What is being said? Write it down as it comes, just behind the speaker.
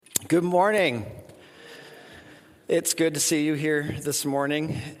Good morning. It's good to see you here this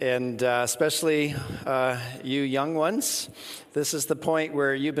morning, and especially you young ones. This is the point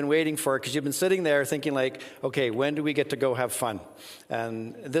where you've been waiting for, because you've been sitting there thinking like, okay, when do we get to go have fun?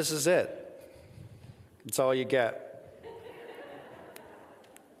 And this is it. It's all you get.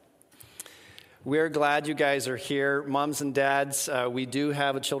 We're glad you guys are here. Moms and dads, we do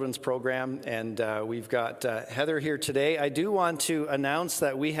have a children's program, and we've got Heather here today. I do want to announce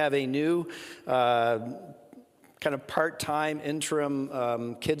that we have a new kind of part-time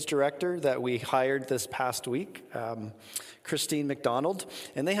interim kids director that we hired this past week, Christine McDonald,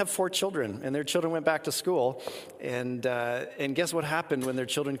 and they have 4 children, and their children went back to school, and guess what happened when their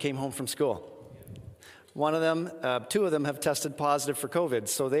children came home from school? One of them, 2 of them have tested positive for COVID,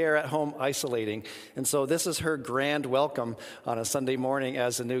 so they are at home isolating. And so this is her grand welcome on a Sunday morning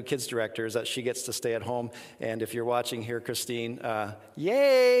as a new kids director, is that she gets to stay at home. And if you're watching here, Christine,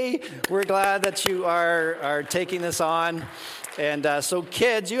 yay! We're glad that you are taking this on. And so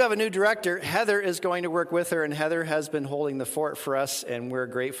kids, you have a new director. Heather is going to work with her, and Heather has been holding the fort for us, and we're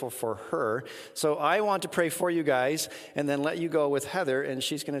grateful for her. So I want to pray for you guys and then let you go with Heather, and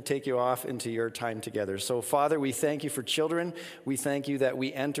she's going to take you off into your time together. So Father, we thank you for children. We thank you that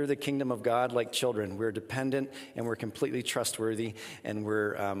we enter the kingdom of God like children. We're dependent and we're completely trustworthy, and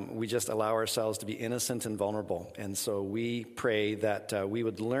we just allow ourselves to be innocent and vulnerable. And so we pray that we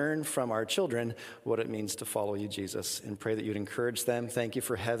would learn from our children what it means to follow you, Jesus, and pray that you'd encourage them. Thank you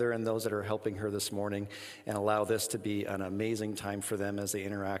for Heather and those that are helping her this morning, and allow this to be an amazing time for them as they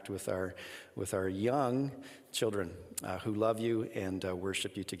interact with our young children who love you and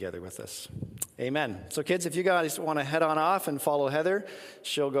worship you together with us. Amen. So kids, if you guys want to head on off and follow Heather,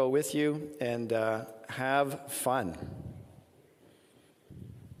 she'll go with you, and have fun.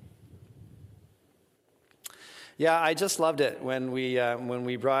 Yeah, I just loved it when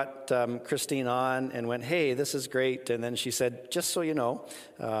we brought Christine on and went, hey, this is great. And then she said, just so you know,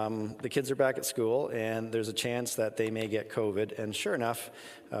 the kids are back at school and there's a chance that they may get COVID. And sure enough,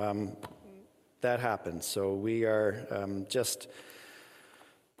 that happened. So we are just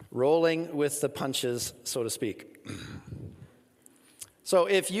rolling with the punches, so to speak. So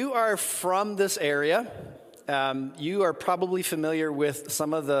if you are from this area, you are probably familiar with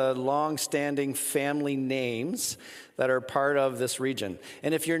some of the long-standing family names that are part of this region.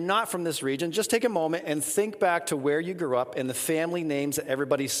 And if you're not from this region, just take a moment and think back to where you grew up and the family names that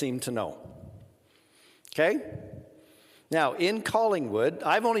everybody seemed to know. Okay? Now, in Collingwood,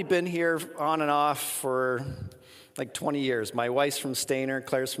 I've only been here on and off for like 20 years. My wife's from Stayner,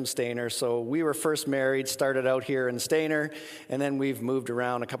 Claire's from Stayner, so we were first married, started out here in Stayner, and then we've moved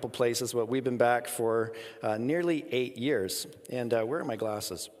around a couple places, but we've been back for nearly 8 years. And where are my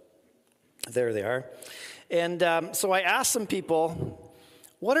glasses? There they are. And so I asked some people,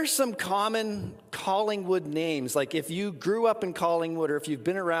 what are some common Collingwood names? Like if you grew up in Collingwood or if you've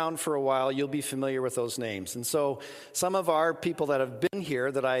been around for a while, you'll be familiar with those names. And so some of our people that have been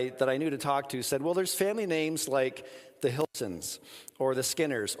here that I knew to talk to said, well, there's family names like the Hilsons or the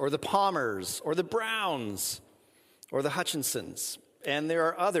Skinners or the Palmers or the Browns or the Hutchinsons. And there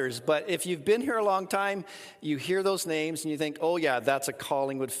are others. But if you've been here a long time, you hear those names and you think, oh yeah, that's a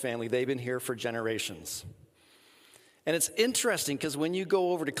Collingwood family. They've been here for generations. And it's interesting because when you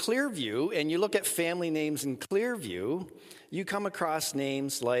go over to Clearview and you look at family names in Clearview, you come across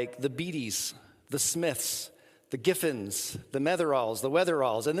names like the Beatties, the Smiths, the Giffins, the Metheralls, the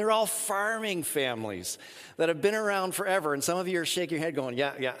Weatheralls, and they're all farming families that have been around forever. And some of you are shaking your head going,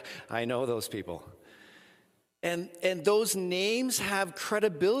 yeah, I know those people. And those names have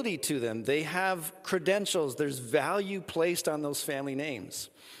credibility to them. They have credentials. There's value placed on those family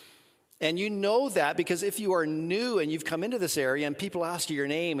names. And you know that because if you are new and you've come into this area and people ask you your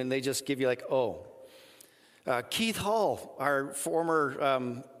name and they just give you like, oh. Keith Hall, our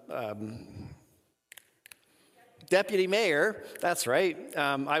former deputy mayor, that's right.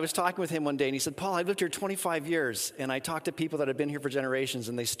 I was talking with him one day and he said, Paul, I've lived here 25 years and I talk to people that have been here for generations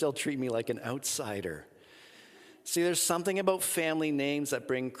and they still treat me like an outsider. See, there's something about family names that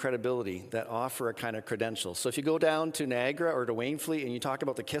bring credibility, that offer a kind of credential. So if you go down to Niagara or to Wainfleet and you talk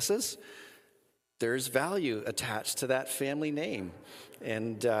about the Kisses, there's value attached to that family name.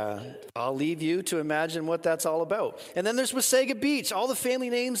 And I'll leave you to imagine what that's all about. And then there's Wasaga Beach, all the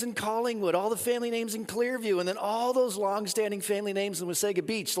family names in Collingwood, all the family names in Clearview, and then all those long-standing family names in Wasaga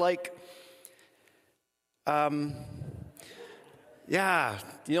Beach, like, Yeah,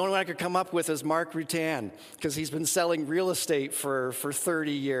 the only one I could come up with is Mark Rutan, because he's been selling real estate for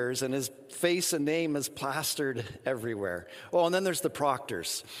 30 years, and his face and name is plastered everywhere. Oh, and then there's the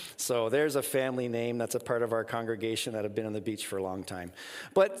Proctors. So there's a family name that's a part of our congregation that have been on the beach for a long time.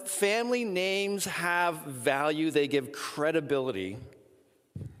 But family names have value. They give credibility.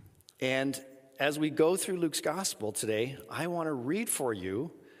 And as we go through Luke's gospel today, I want to read for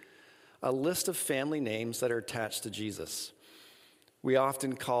you a list of family names that are attached to Jesus. We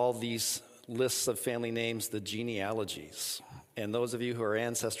often call these lists of family names the genealogies. And those of you who are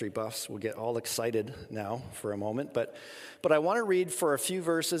ancestry buffs will get all excited now for a moment. But I want to read for a few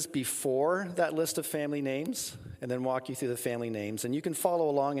verses before that list of family names and then walk you through the family names. And you can follow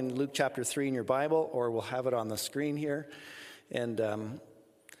along in Luke chapter 3 in your Bible, or we'll have it on the screen here. And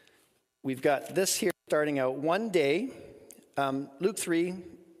we've got this here starting out. One day, Luke 3,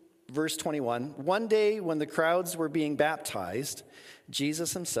 verse 21, one day when the crowds were being baptized,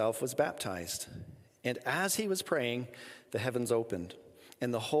 Jesus himself was baptized. And as he was praying, the heavens opened,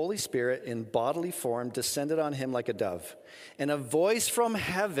 and the Holy Spirit in bodily form descended on him like a dove. And a voice from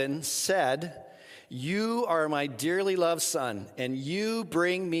heaven said, "You are my dearly loved Son, and you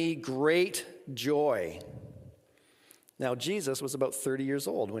bring me great joy." Now, Jesus was about 30 years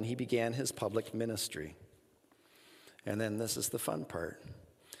old when he began his public ministry. And then this is the fun part.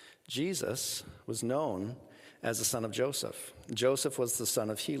 Jesus was known as the son of Joseph. Joseph was the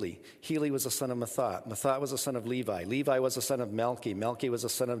son of Heli. Heli was the son of Matthat. Matthat was the son of Levi. Levi was the son of Melchi. Melchi was the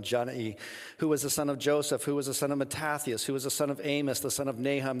son of Jannai, who was the son of Joseph, who was the son of Mattathias, who was the son of Amos, the son of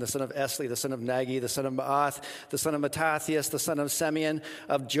Nahum, the son of Esli, the son of Nagi, the son of Maath, the son of Mattathias, the son of Simeon,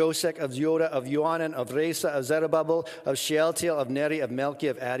 of Josek, of Yoda, of Johanan, of Resa, of Zerubbabel, of Shealtiel, of Neri, of Melchi,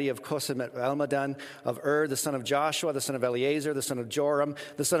 of Addi, of Kosim, of Almadan, of the son of Joshua, the son of Eleazar, the son of Joram,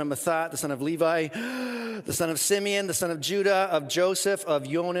 the son of Matthat, the son of Levi, the son of Simeon, the son of Judah, of Joseph, of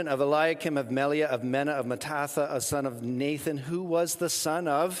Jonan, of Eliakim, of Meliah, of Menah, of Mattatha, a son of Nathan, who was the son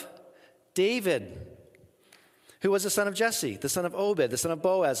of David, who was the son of Jesse, the son of Obed, the son of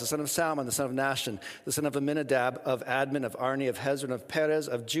Boaz, the son of Salmon, the son of Nahshon, the son of Amminadab, of Admin, of Arni, of Hezron, of Perez,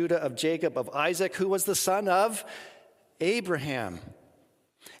 of Judah, of Jacob, of Isaac, who was the son of Abraham.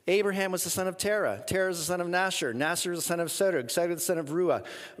 Abraham was the son of Terah. Terah is the son of Nashor. Nashor is the son of Serug. Serug the son of Ruah.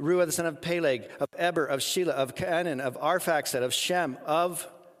 Ruah the son of Peleg, of Eber, of Shelah, of Canaan, of Arphaxad, of Shem, of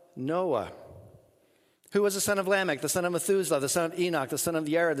Noah. Who was the son of Lamech, the son of Methuselah, the son of Enoch, the son of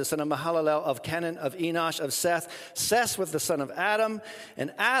Yared, the son of Mahalalel, of Kenan, of Enosh, of Seth. Seth was the son of Adam,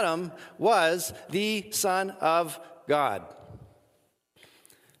 and Adam was the son of God.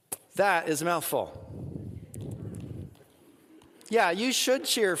 That is a mouthful. Yeah, you should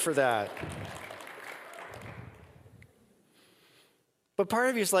cheer for that. But part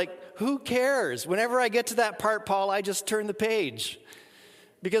of you is like, who cares? Whenever I get to that part, Paul, I just turn the page.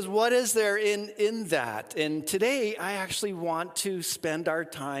 Because what is there in that? And today, I actually want to spend our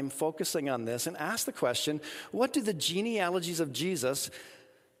time focusing on this and ask the question, what do the genealogies of Jesus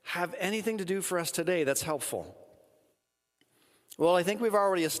have anything to do for us today that's helpful? Well, I think we've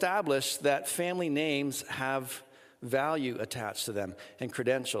already established that family names have value attached to them and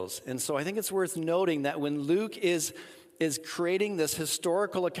credentials. And so I think it's worth noting that when Luke is creating this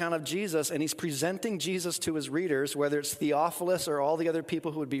historical account of Jesus and he's presenting Jesus to his readers, whether it's Theophilus or all the other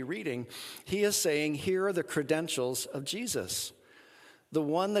people who would be reading, he is saying, here are the credentials of Jesus. The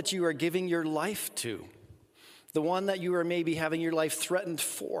one that you are giving your life to. The one that you are maybe having your life threatened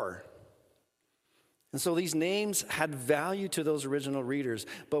for. And so these names had value to those original readers,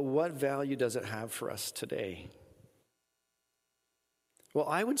 but what value does it have for us today? Well,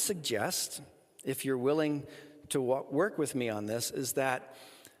 I would suggest, if you're willing to work with me on this, is that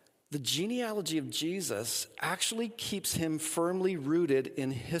the genealogy of Jesus actually keeps him firmly rooted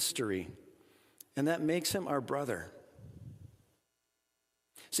in history, and that makes him our brother.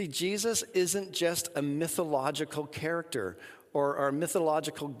 See, Jesus isn't just a mythological character or our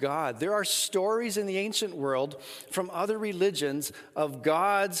mythological God. There are stories in the ancient world from other religions of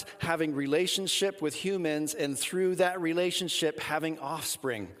gods having relationship with humans and through that relationship having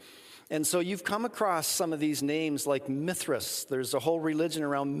offspring. And so you've come across some of these names like Mithras. There's a whole religion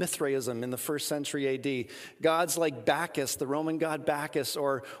around Mithraism in the 1st century AD. Gods like Bacchus, the Roman god Bacchus,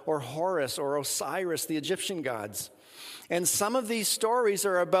 or Horus, or Osiris, the Egyptian gods. And some of these stories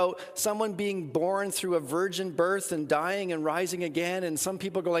are about someone being born through a virgin birth and dying and rising again. And some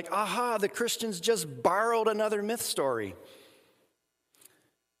people go like, aha, the Christians just borrowed another myth story.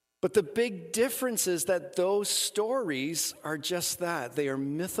 But the big difference is that those stories are just that. They are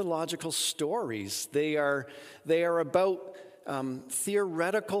mythological stories. They are about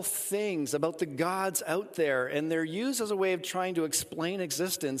theoretical things about the gods out there, and they're used as a way of trying to explain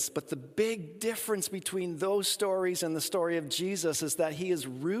existence. But the big difference between those stories and the story of Jesus is that he is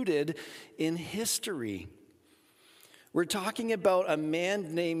rooted in history. We're talking about a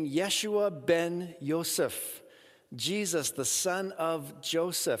man named Yeshua ben Yosef, Jesus, the son of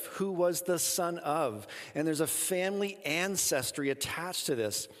Joseph, who was the son of. And there's a family ancestry attached to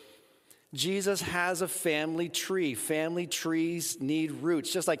this. Jesus has a family tree. Family trees need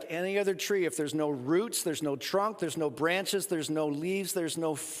roots. Just like any other tree, if there's no roots, there's no trunk, there's no branches, there's no leaves, there's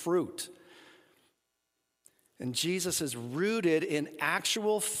no fruit. And Jesus is rooted in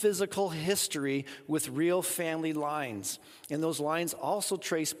actual physical history with real family lines. And those lines also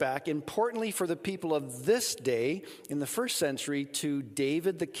trace back, importantly for the people of this day, in the first century, to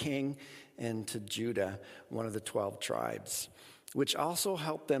David the king and to Judah, one of the 12 tribes, which also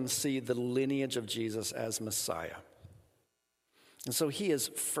helped them see the lineage of Jesus as Messiah. And so he is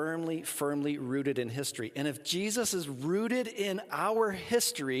firmly, firmly rooted in history. And if Jesus is rooted in our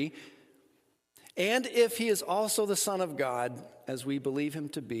history, and if he is also the Son of God, as we believe him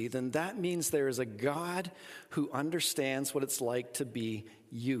to be, then that means there is a God who understands what it's like to be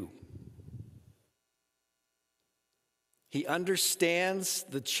you. He understands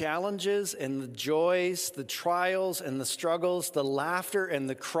the challenges and the joys, the trials and the struggles, the laughter and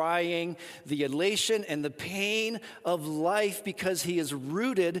the crying, the elation and the pain of life, because he is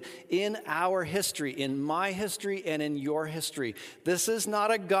rooted in our history, in my history and in your history. This is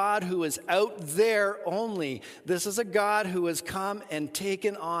not a God who is out there only. This is a God who has come and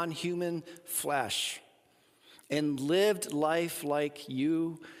taken on human flesh and lived life like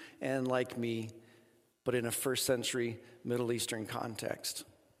you and like me, but in a first century Middle Eastern context.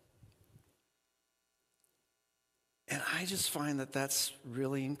 And I just find that that's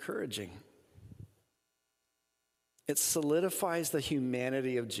really encouraging. It solidifies the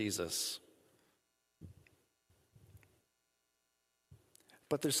humanity of Jesus.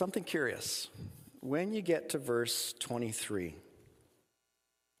 But there's something curious. When you get to verse 23,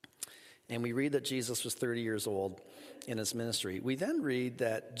 and we read that Jesus was 30 years old in his ministry, we then read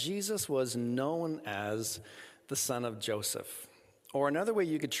that Jesus was known as the son of Joseph. Or another way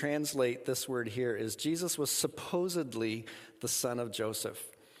you could translate this word here is Jesus was supposedly the son of Joseph.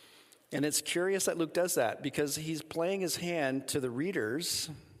 And it's curious that Luke does that, because he's playing his hand to the readers,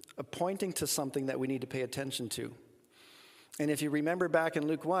 pointing to something that we need to pay attention to. And if you remember back in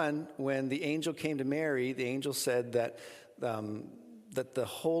Luke 1, when the angel came to Mary, the angel said that the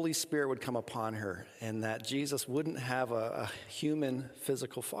Holy Spirit would come upon her and that Jesus wouldn't have a human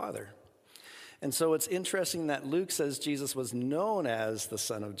physical father. And so it's interesting that Luke says Jesus was known as the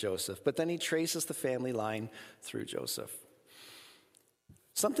son of Joseph, but then he traces the family line through Joseph.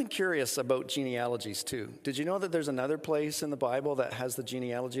 Something curious about genealogies too. Did you know that there's another place in the Bible that has the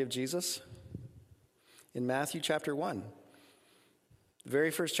genealogy of Jesus? In Matthew chapter 1. The very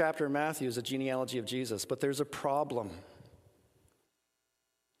first chapter of Matthew is a genealogy of Jesus, but there's a problem.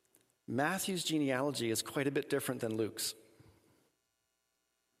 Matthew's genealogy is quite a bit different than Luke's.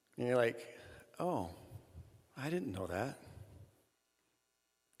 And you're like, oh, I didn't know that.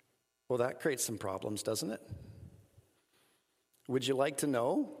 Well, that creates some problems, doesn't it? Would you like to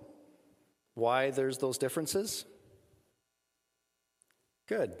know why there's those differences?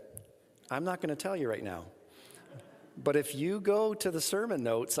 Good. I'm not going to tell you right now. But if you go to the sermon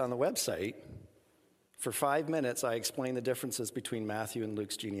notes on the website, for 5 minutes, I explain the differences between Matthew and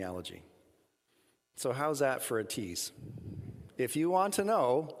Luke's genealogy. So how's that for a tease? If you want to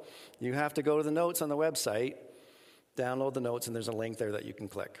know, you have to go to the notes on the website, download the notes, and there's a link there that you can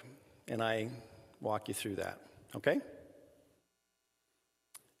click. And I walk you through that, okay?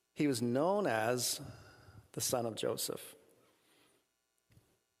 He was known as the son of Joseph.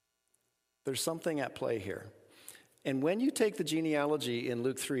 There's something at play here. And when you take the genealogy in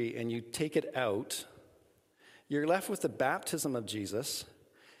Luke 3 and you take it out, you're left with the baptism of Jesus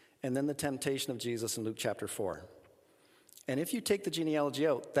and then the temptation of Jesus in Luke chapter 4. And if you take the genealogy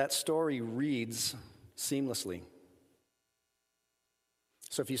out, that story reads seamlessly.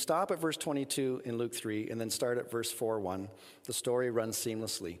 So if you stop at verse 22 in Luke 3 and then start at verse 4:1, the story runs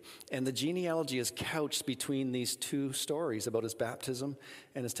seamlessly. And the genealogy is couched between these two stories about his baptism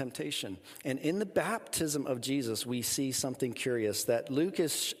and his temptation. And in the baptism of Jesus, we see something curious, that Luke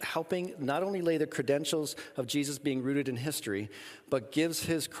is helping not only lay the credentials of Jesus being rooted in history, but gives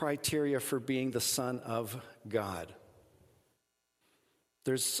his criteria for being the Son of God.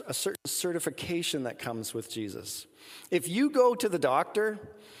 There's a certain certification that comes with Jesus. If you go to the doctor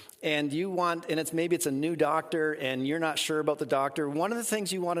and maybe it's a new doctor and you're not sure about the doctor, one of the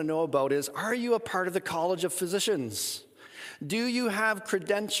things you want to know about is, are you a part of the College of Physicians? Do you have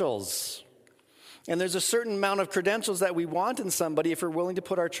credentials? And there's a certain amount of credentials that we want in somebody if we're willing to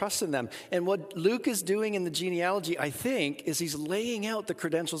put our trust in them. And what Luke is doing in the genealogy, I think, is he's laying out the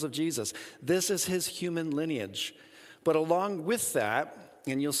credentials of Jesus. This is his human lineage. But along with that,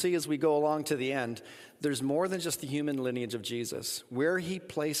 and you'll see as we go along to the end, there's more than just the human lineage of Jesus. Where he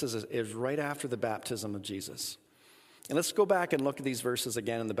places it is right after the baptism of Jesus. And let's go back and look at these verses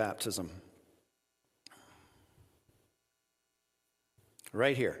again in the baptism.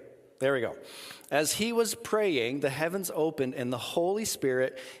 Right here. There we go. As he was praying, the heavens opened, and the Holy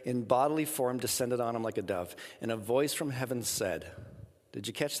Spirit in bodily form descended on him like a dove. And a voice from heaven said, did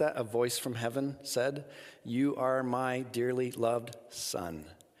you catch that? A voice from heaven said, "You are my dearly loved Son,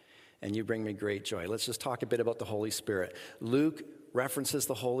 and you bring me great joy." Let's just talk a bit about the Holy Spirit. Luke references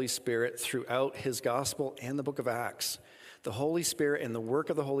the Holy Spirit throughout his gospel and the book of Acts. The Holy Spirit and the work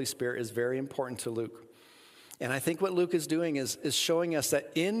of the Holy Spirit is very important to Luke. And I think what Luke is doing is showing us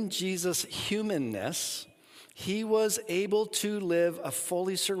that in Jesus' humanness, he was able to live a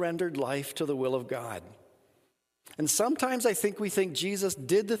fully surrendered life to the will of God. And sometimes I think we think Jesus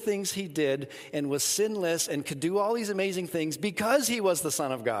did the things he did and was sinless and could do all these amazing things because he was the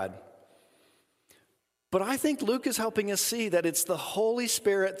Son of God. But I think Luke is helping us see that it's the Holy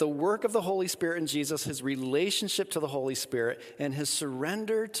Spirit, the work of the Holy Spirit in Jesus, his relationship to the Holy Spirit, and his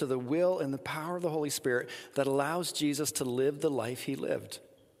surrender to the will and the power of the Holy Spirit that allows Jesus to live the life he lived.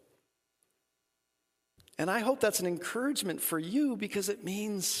 And I hope that's an encouragement for you, because it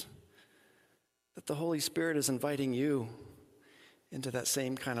means that the Holy Spirit is inviting you into that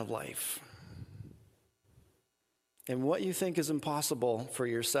same kind of life. And what you think is impossible for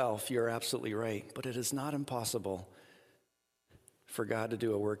yourself, you're absolutely right. But it is not impossible for God to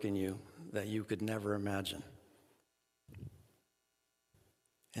do a work in you that you could never imagine.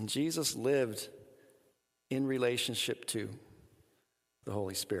 And Jesus lived in relationship to the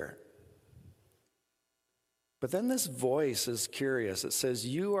Holy Spirit. But then this voice is curious. It says,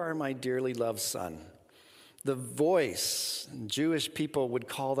 "You are my dearly loved Son." The voice, Jewish people would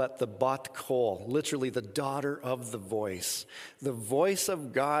call that the bat kol, literally the daughter of the voice. The voice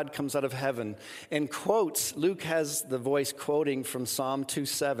of God comes out of heaven and quotes, Luke has the voice quoting from Psalm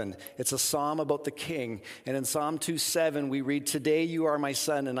 2:7. It's a psalm about the king. And in Psalm 2:7, we read, "Today you are my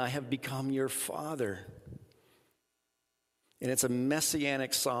son, and I have become your father." And it's a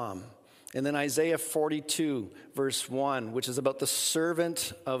messianic psalm. And then Isaiah 42, verse 1, which is about the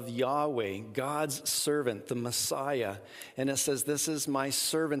servant of Yahweh, God's servant, the Messiah. And it says, "This is my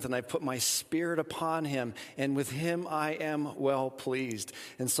servant, and I put my spirit upon him, and with him I am well pleased."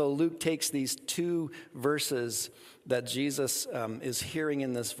 And so Luke takes these two verses that Jesus is hearing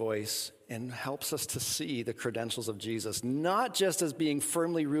in this voice and helps us to see the credentials of Jesus, not just as being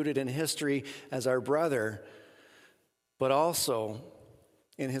firmly rooted in history as our brother, but also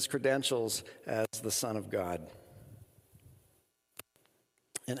in his credentials as the Son of God.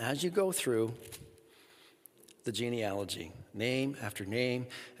 And as you go through the genealogy, name after name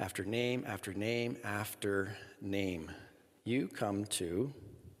after name after name after name, you come to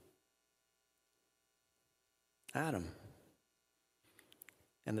Adam.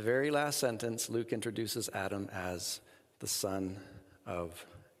 And the very last sentence, Luke introduces Adam as the Son of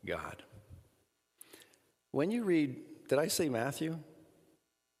God. When you read, did I say Matthew?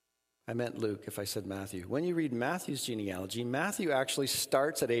 I meant Luke if I said Matthew. When you read Matthew's genealogy, Matthew actually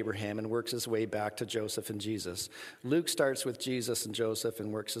starts at Abraham and works his way back to Joseph and Jesus. Luke starts with Jesus and Joseph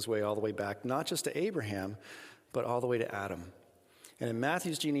and works his way all the way back, not just to Abraham, but all the way to Adam. And in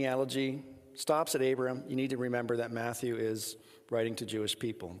Matthew's genealogy, stops at Abraham. You need to remember that Matthew is writing to Jewish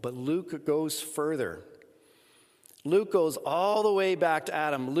people. But Luke goes further. Luke goes all the way back to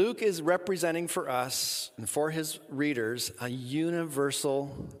Adam. Luke is representing for us and for his readers a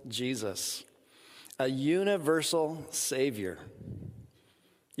universal Jesus, a universal Savior.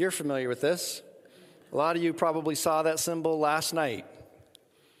 You're familiar with this. A lot of you probably saw that symbol last night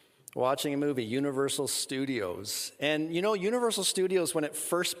watching a movie, Universal Studios. And you know, Universal Studios, when it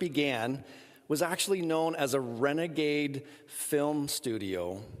first began, was actually known as a renegade film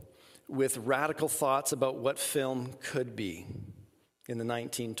studio with radical thoughts about what film could be in the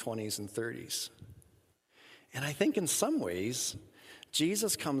 1920s and 30s. And I think in some ways,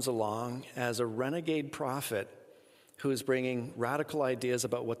 Jesus comes along as a renegade prophet who is bringing radical ideas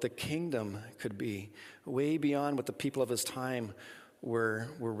about what the kingdom could be, way beyond what the people of his time were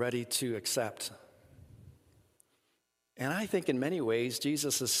ready to accept. And I think in many ways,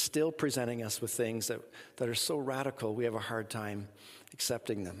 Jesus is still presenting us with things that are so radical, we have a hard time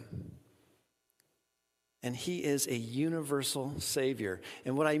accepting them. And he is a universal Savior.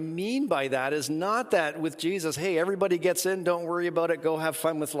 And what I mean by that is not that with Jesus, hey, everybody gets in, don't worry about it, go have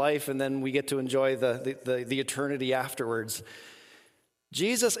fun with life, and then we get to enjoy the eternity afterwards.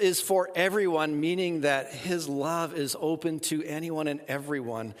 Jesus is for everyone, meaning that his love is open to anyone and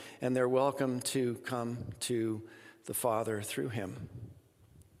everyone, and they're welcome to come to the Father through him.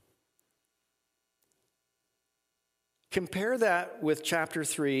 Compare that with chapter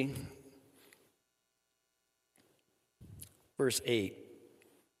 3, verse 8,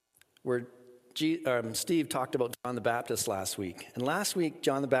 where Steve talked about John the Baptist last week. And last week,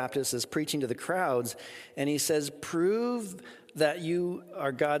 John the Baptist is preaching to the crowds, and he says, prove that you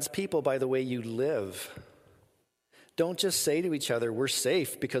are God's people by the way you live. Don't just say to each other, we're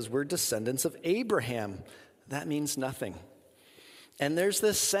safe because we're descendants of Abraham. That means nothing. And there's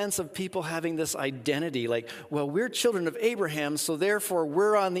this sense of people having this identity, like, well, we're children of Abraham, so therefore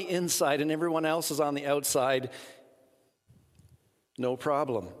we're on the inside and everyone else is on the outside. No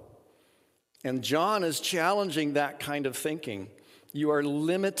problem. And John is challenging that kind of thinking. You are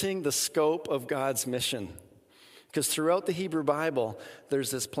limiting the scope of God's mission. Because throughout the Hebrew Bible,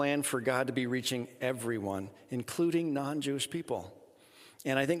 there's this plan for God to be reaching everyone, including non-Jewish people.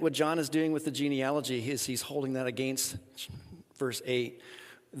 And I think what John is doing with the genealogy is he's holding that against verse 8,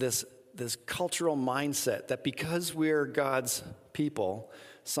 this cultural mindset that because we're God's people,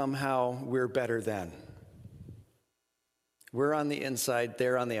 somehow we're better than. We're on the inside,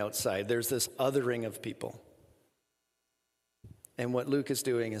 they're on the outside. There's this othering of people. And what Luke is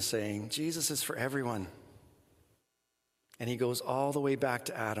doing is saying, Jesus is for everyone. And he goes all the way back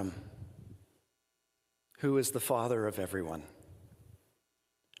to Adam, who is the father of everyone,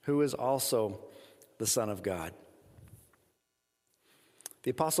 who is also the Son of God. The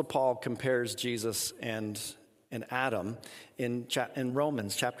Apostle Paul compares Jesus and Adam in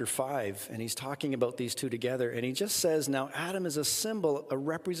Romans chapter 5, and he's talking about these two together, and he just says, now Adam is a symbol, a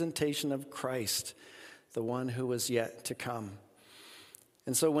representation of Christ, the one who was yet to come.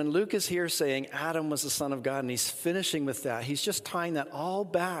 And so when Luke is here saying Adam was the Son of God, and he's finishing with that, he's just tying that all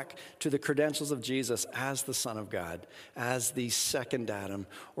back to the credentials of Jesus as the Son of God, as the second Adam,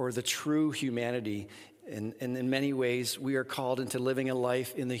 or the true humanity. And in many ways, we are called into living a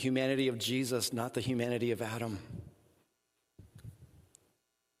life in the humanity of Jesus, not the humanity of Adam.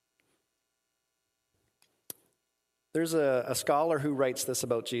 There's a scholar who writes this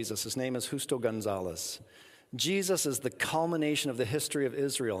about Jesus. His name is Justo Gonzalez. Jesus is the culmination of the history of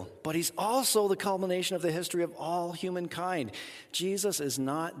Israel, but he's also the culmination of the history of all humankind. Jesus is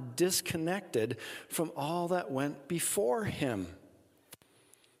not disconnected from all that went before him.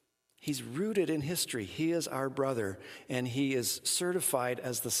 He's rooted in history. He is our brother, and he is certified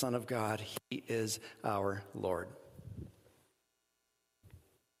as the Son of God. He is our Lord.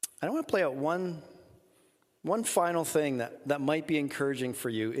 I want to play out one final thing that might be encouraging for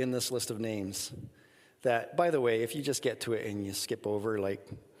you in this list of names. That, by the way, if you just get to it and you skip over,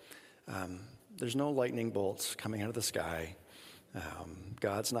 there's no lightning bolts coming out of the sky.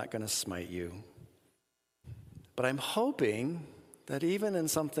 God's not going to smite you. But I'm hoping that even in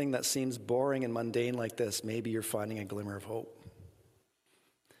something that seems boring and mundane like this, maybe you're finding a glimmer of hope.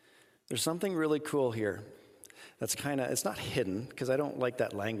 There's something really cool here that's it's not hidden, because I don't like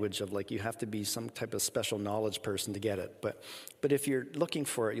that language of you have to be some type of special knowledge person to get it. But if you're looking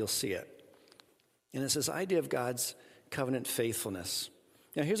for it, you'll see it. And it's this idea of God's covenant faithfulness.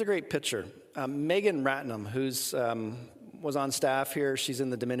 Now, here's a great picture. Megan Ratnam, who's was on staff here. She's in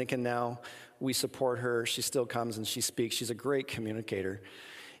the Dominican now. We support her. She still comes and she speaks. She's a great communicator.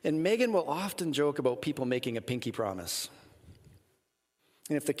 And Megan will often joke about people making a pinky promise.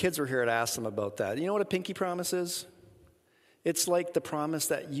 And if the kids were here, I'd ask them about that. You know what a pinky promise is? It's like the promise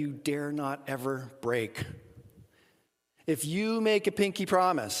that you dare not ever break. If you make a pinky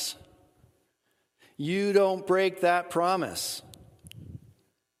promise, you don't break that promise.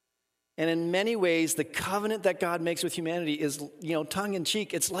 And in many ways, the covenant that God makes with humanity is, tongue in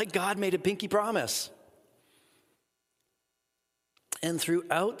cheek. It's like God made a pinky promise. And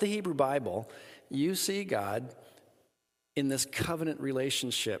throughout the Hebrew Bible, you see God in this covenant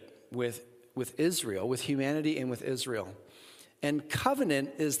relationship with Israel, with humanity and with Israel. And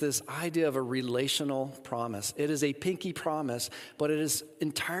covenant is this idea of a relational promise. It is a pinky promise, but it is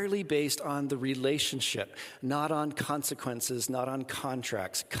entirely based on the relationship, not on consequences, not on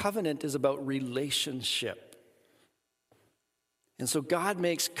contracts. Covenant is about relationship. And so God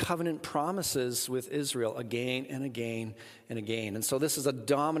makes covenant promises with Israel again and again and again. And so this is a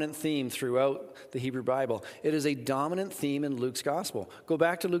dominant theme throughout the Hebrew Bible. It is a dominant theme in Luke's gospel. Go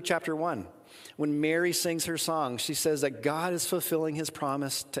back to Luke chapter 1. When Mary sings her song, she says that God is fulfilling his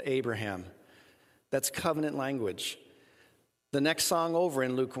promise to Abraham. That's covenant language. The next song over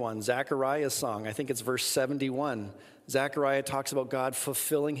in Luke 1, Zechariah's song, I think it's verse 71. Zechariah talks about God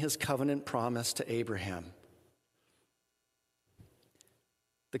fulfilling his covenant promise to Abraham.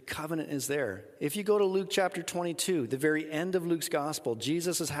 The covenant is there. If you go to Luke chapter 22, the very end of Luke's gospel,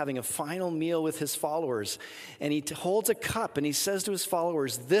 Jesus is having a final meal with his followers, and he holds a cup and he says to his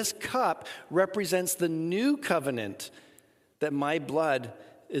followers, "This cup represents the new covenant that my blood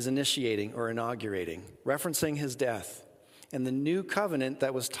is initiating or inaugurating," referencing his death. And the new covenant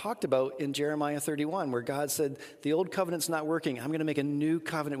that was talked about in Jeremiah 31, where God said, the old covenant's not working. I'm going to make a new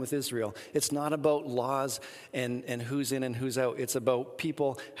covenant with Israel. It's not about laws and who's in and who's out. It's about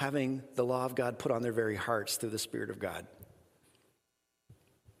people having the law of God put on their very hearts through the Spirit of God.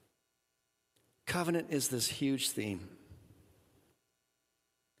 Covenant is this huge theme.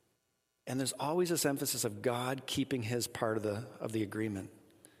 And there's always this emphasis of God keeping his part of the agreement,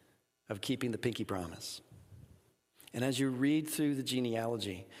 of keeping the pinky promise. And as you read through the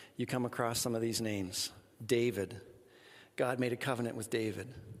genealogy, you come across some of these names. David. God made a covenant with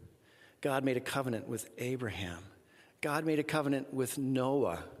David. God made a covenant with Abraham. God made a covenant with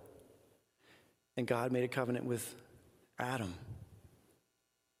Noah. And God made a covenant with Adam.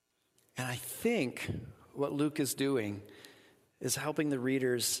 And I think what Luke is doing is helping the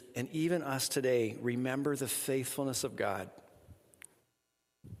readers and even us today remember the faithfulness of God,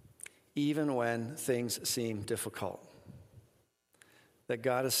 even when things seem difficult. That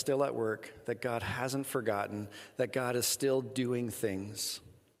God is still at work, that God hasn't forgotten, that God is still doing things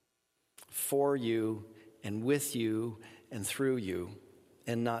for you and with you and through you,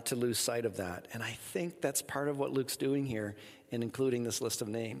 and not to lose sight of that. And I think that's part of what Luke's doing here in including this list of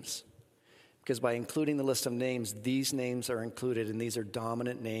names. Because by including the list of names, these names are included, and these are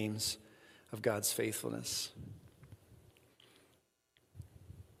dominant names of God's faithfulness.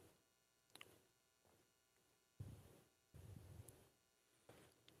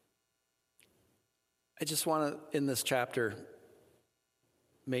 I just want to, in this chapter,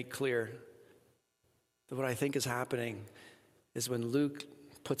 make clear that what I think is happening is when Luke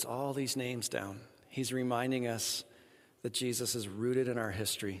puts all these names down, he's reminding us that Jesus is rooted in our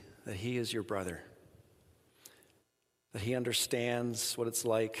history, that he is your brother, that he understands what it's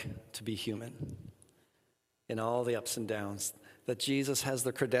like to be human in all the ups and downs, that Jesus has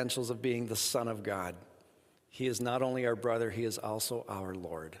the credentials of being the Son of God. He is not only our brother, he is also our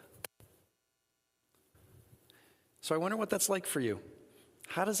Lord. So I wonder what that's like for you.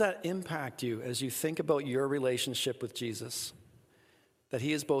 How does that impact you as you think about your relationship with Jesus? That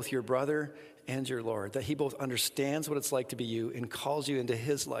he is both your brother and your Lord, that he both understands what it's like to be you and calls you into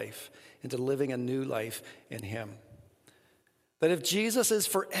his life, into living a new life in him. That if Jesus is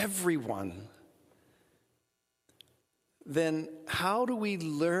for everyone, then how do we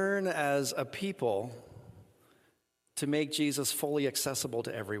learn as a people to make Jesus fully accessible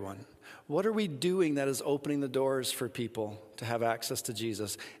to everyone? What are we doing that is opening the doors for people to have access to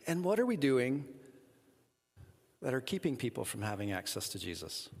Jesus? And what are we doing that are keeping people from having access to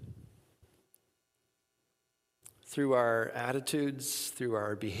Jesus? Through our attitudes, through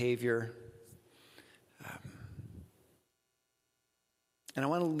our behavior. And I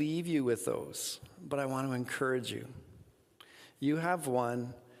want to leave you with those, but I want to encourage you. You have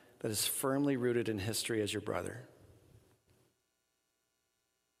one that is firmly rooted in history as your brother,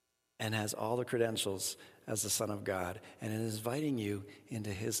 and has all the credentials as the Son of God, and is inviting you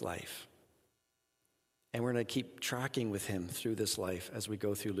into his life. And we're going to keep tracking with him through this life as we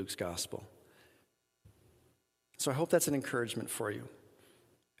go through Luke's gospel. So I hope that's an encouragement for you.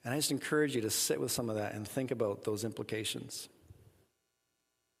 And I just encourage you to sit with some of that and think about those implications.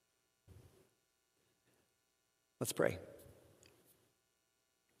 Let's pray.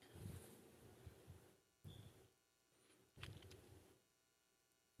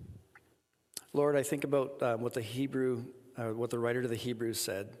 Lord, I think about what the writer to the Hebrews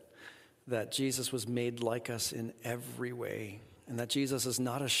said, that Jesus was made like us in every way, and that Jesus is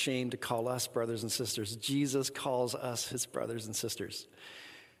not ashamed to call us brothers and sisters. Jesus calls us his brothers and sisters.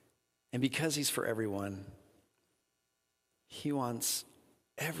 And because he's for everyone, he wants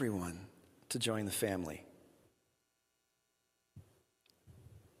everyone to join the family.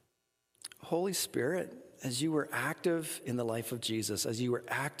 Holy Spirit, as you were active in the life of Jesus, as you were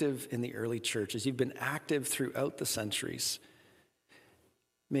active in the early church, as you've been active throughout the centuries,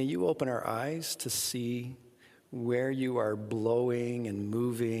 may you open our eyes to see where you are blowing and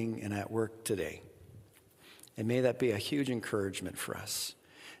moving and at work today. And may that be a huge encouragement for us.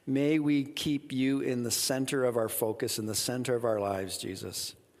 May we keep you in the center of our focus, in the center of our lives,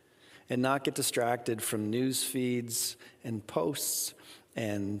 Jesus, and not get distracted from news feeds and posts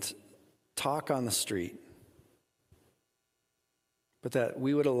and talk on the street, but that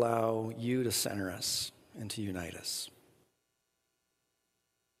we would allow you to center us and to unite us.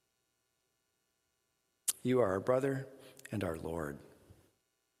 You are our brother and our Lord.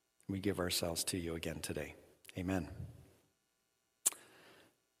 We give ourselves to you again today. Amen.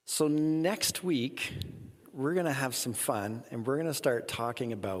 So next week, we're going to have some fun, and we're going to start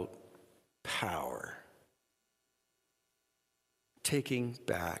talking about power. Taking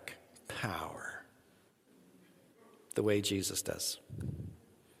back power. The way Jesus does.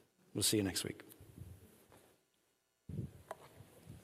 We'll see you next week.